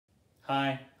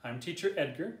Hi, I'm Teacher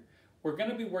Edgar. We're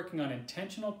going to be working on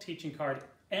Intentional Teaching Card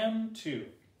M02,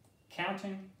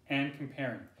 Counting and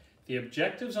Comparing. The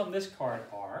objectives on this card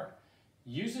are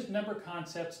uses number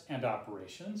concepts and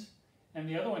operations, and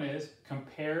the other one is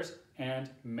compares and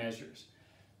measures.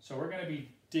 So we're going to be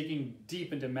digging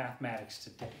deep into mathematics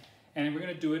today, and we're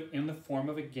going to do it in the form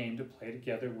of a game to play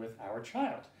together with our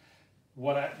child.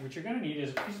 What you're going to need is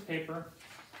a piece of paper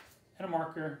and a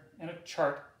marker and a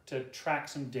chart to track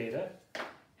some data.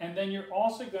 And then you're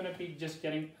also going to be just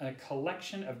getting a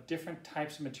collection of different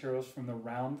types of materials from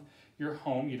around your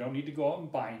home. You don't need to go out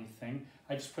and buy anything.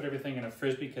 I just put everything in a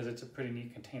Frisbee because it's a pretty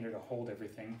neat container to hold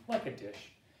everything, like a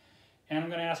dish. And I'm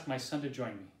going to ask my son to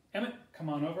join me. Emmett, come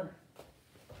on over.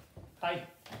 Hi.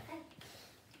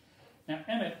 Now,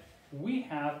 Emmett, we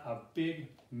have a big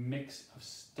mix of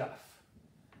stuff.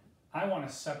 I want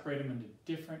to separate them into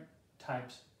different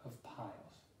types of piles.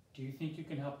 Do you think you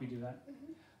can help me do that?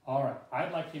 Mm-hmm. All right,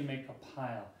 I'd like you to make a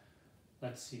pile.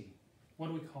 Let's see, what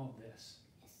do we call this?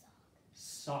 A sock.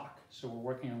 Sock. So we're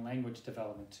working on language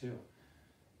development too.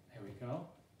 There we go.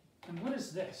 And what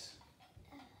is this?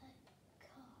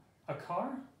 A car. A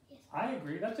car? Yes. I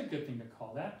agree, that's a good thing to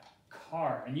call that.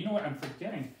 Car. And you know what I'm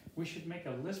forgetting? We should make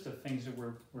a list of things that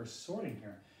we're sorting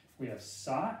here. We have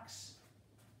socks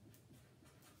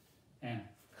and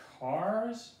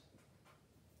cars.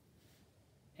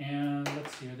 And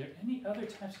let's see, are there any other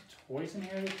types of toys in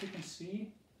here that you can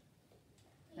see?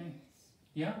 Yes.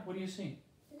 Yeah, what do you see?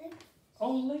 Legos.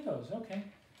 Oh, Legos, okay.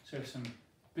 So there's some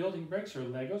building bricks or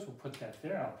Legos. We'll put that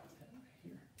there. I'll put that right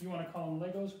here. You want to call them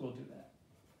Legos? We'll do that.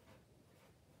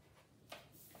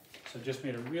 So just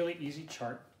made a really easy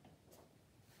chart.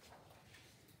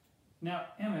 Now,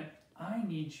 Emmett, I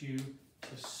need you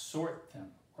to sort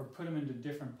them or put them into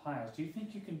different piles. Do you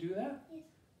think you can do that? Yes.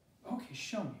 Okay,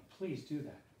 show me. Please do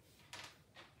that.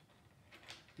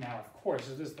 Now, of course,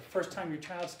 if this is the first time your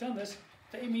child's done this,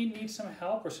 they may need some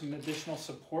help or some additional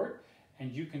support,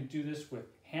 and you can do this with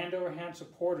hand-over-hand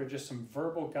support or just some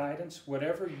verbal guidance,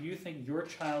 whatever you think your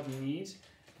child needs.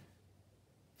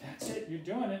 That's it, you're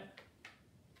doing it.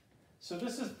 So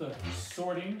this is the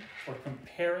sorting or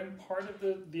comparing part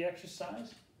of the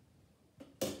exercise.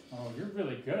 Oh, you're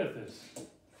really good at this.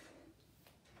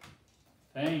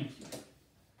 Thank you.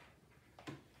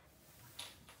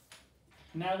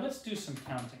 Now let's do some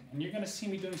counting, and you're going to see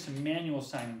me doing some manual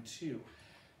signing too.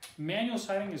 Manual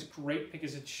signing is great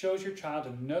because it shows your child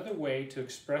another way to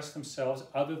express themselves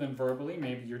other than verbally.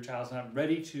 Maybe your child's not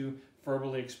ready to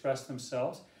verbally express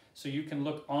themselves. So you can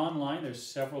look online. There's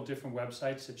several different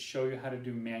websites that show you how to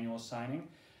do manual signing.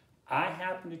 I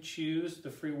happen to choose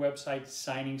the free website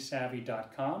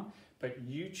signingsavvy.com, but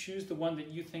you choose the one that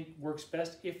you think works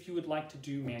best if you would like to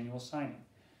do manual signing.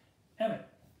 Emmett,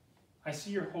 I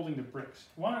see you're holding the bricks.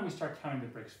 Why don't we start counting the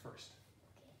bricks first?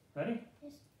 Okay. Ready?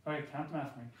 Yes. All right, count them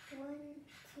out for me. 1,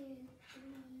 2, 3,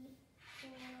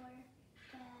 4,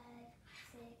 5,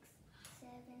 6,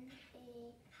 7,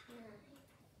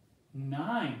 8, 9.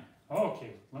 9.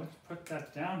 Okay, let's put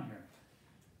that down here.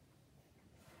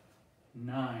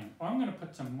 9. Oh, I'm going to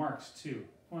put some marks too.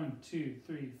 1, 2,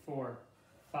 3, 4,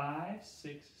 5,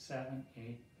 6, 7,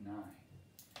 8, 9.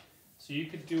 So you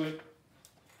could do it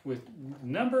with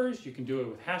numbers, you can do it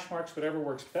with hash marks, whatever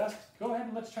works best. Go ahead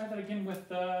and let's try that again with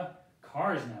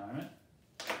cars now, Emmett.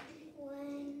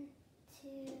 1, 2,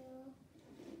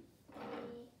 3,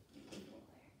 4.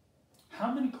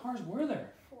 How many cars were there?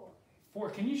 4. 4.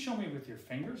 Can you show me with your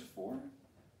fingers? 4?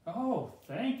 Oh,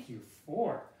 thank you,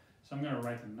 4. So I'm going to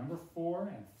write the number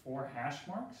 4 and 4 hash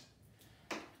marks.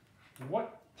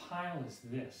 What pile is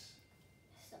this?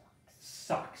 Socks.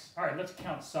 Socks. All right, let's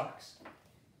count socks.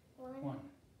 1,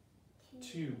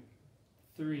 2,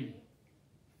 3,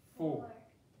 4,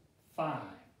 5,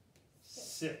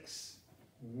 6.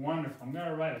 Wonderful. I'm going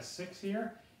to write a 6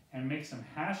 here and make some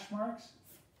hash marks.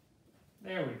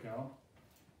 There we go.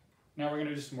 Now we're going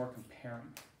to do some more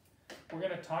comparing. We're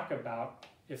going to talk about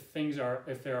if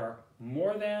there are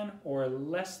more than or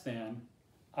less than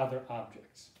other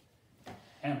objects.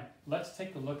 Emmett, let's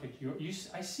take a look at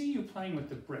I see you playing with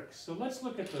the bricks, so let's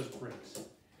look at those bricks.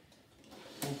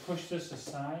 We'll push this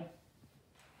aside.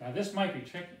 Now this might be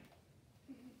tricky.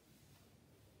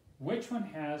 Which one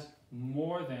has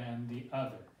more than the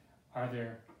other? Are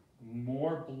there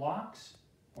more blocks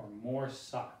or more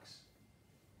socks?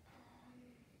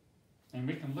 And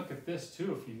we can look at this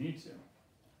too if you need to.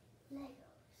 Legos.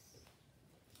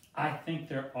 I think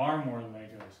there are more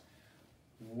Legos.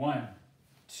 1,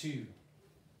 2,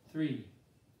 3,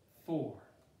 4,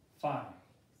 5,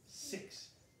 6,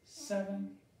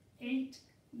 7, 8,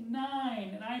 9.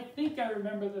 And I think I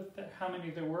remember how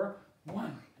many there were.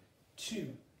 1, 2,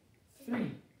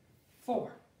 3,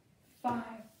 4, 5,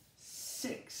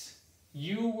 6.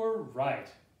 You were right.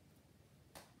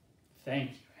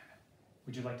 Thank you, Anna.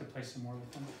 Would you like to play some more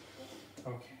with them?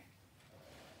 Okay.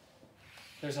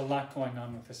 There's a lot going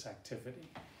on with this activity,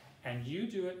 and you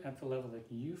do it at the level that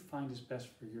you find is best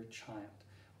for your child.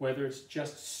 Whether it's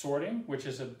just sorting, which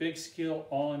is a big skill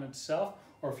all in itself,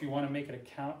 or if you want to make it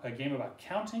a game about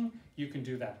counting, you can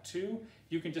do that too.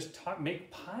 You can just make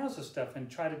piles of stuff and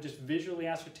try to just visually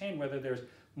ascertain whether there's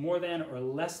more than or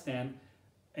less than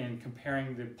in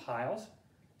comparing the piles.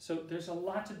 So there's a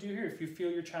lot to do here. If you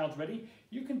feel your child's ready,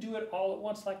 you can do it all at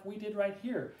once like we did right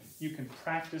here. You can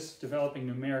practice developing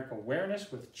numeric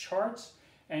awareness with charts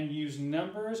and use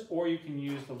numbers, or you can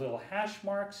use the little hash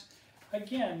marks.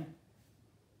 Again,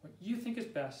 what you think is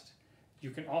best. You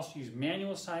can also use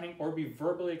manual signing or be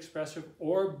verbally expressive,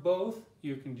 or both.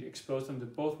 You can expose them to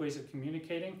both ways of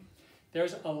communicating.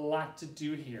 There's a lot to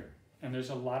do here, and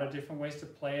there's a lot of different ways to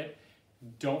play it.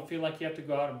 Don't feel like you have to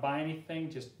go out and buy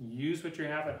anything. Just use what you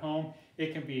have at home.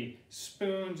 It can be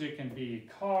spoons, it can be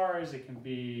cars, it can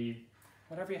be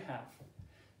whatever you have.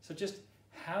 So just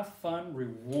have fun,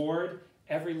 reward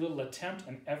every little attempt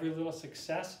and every little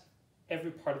success.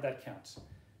 Every part of that counts.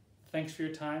 Thanks for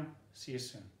your time. See you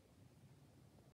soon.